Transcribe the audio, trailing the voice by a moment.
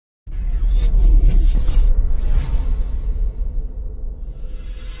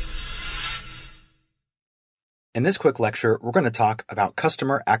In this quick lecture, we're going to talk about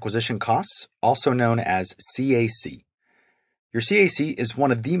customer acquisition costs, also known as CAC. Your CAC is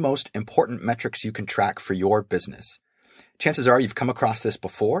one of the most important metrics you can track for your business. Chances are you've come across this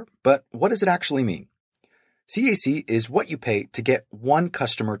before, but what does it actually mean? CAC is what you pay to get one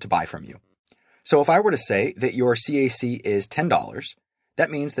customer to buy from you. So if I were to say that your CAC is $10, that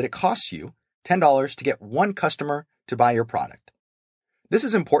means that it costs you $10 to get one customer to buy your product. This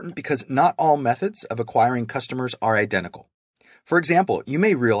is important because not all methods of acquiring customers are identical. For example, you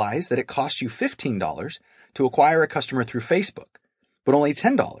may realize that it costs you $15 to acquire a customer through Facebook, but only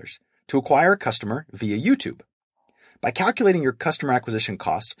 $10 to acquire a customer via YouTube. By calculating your customer acquisition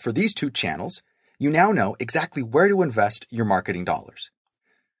costs for these two channels, you now know exactly where to invest your marketing dollars.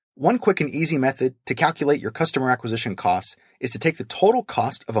 One quick and easy method to calculate your customer acquisition costs is to take the total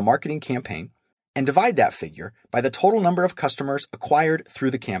cost of a marketing campaign and divide that figure by the total number of customers acquired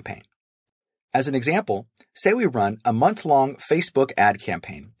through the campaign. As an example, say we run a month-long Facebook ad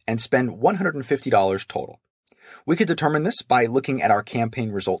campaign and spend $150 total. We could determine this by looking at our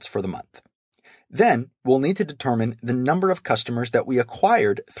campaign results for the month. Then, we'll need to determine the number of customers that we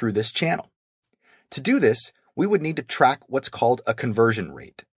acquired through this channel. To do this, we would need to track what's called a conversion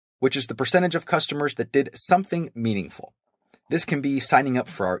rate, which is the percentage of customers that did something meaningful. This can be signing up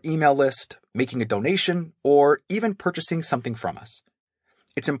for our email list, making a donation, or even purchasing something from us.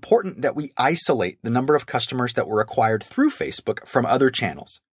 It's important that we isolate the number of customers that were acquired through Facebook from other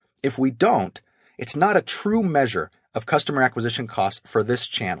channels. If we don't, it's not a true measure of customer acquisition costs for this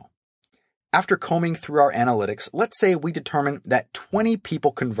channel. After combing through our analytics, let's say we determine that 20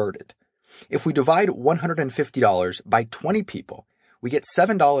 people converted. If we divide $150 by 20 people, we get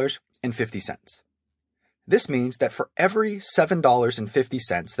 $7.50. This means that for every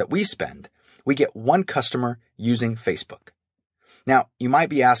 $7.50 that we spend, we get one customer using Facebook. Now, you might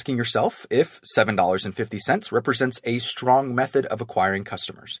be asking yourself if $7.50 represents a strong method of acquiring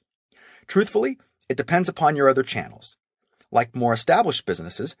customers. Truthfully, it depends upon your other channels. Like more established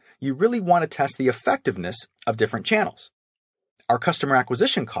businesses, you really want to test the effectiveness of different channels. Our customer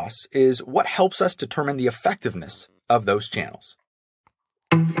acquisition costs is what helps us determine the effectiveness of those channels.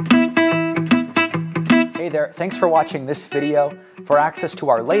 Hey there, thanks for watching this video. For access to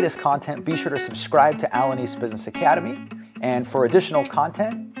our latest content, be sure to subscribe to Alanis Business Academy. And for additional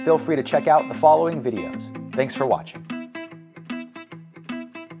content, feel free to check out the following videos. Thanks for watching.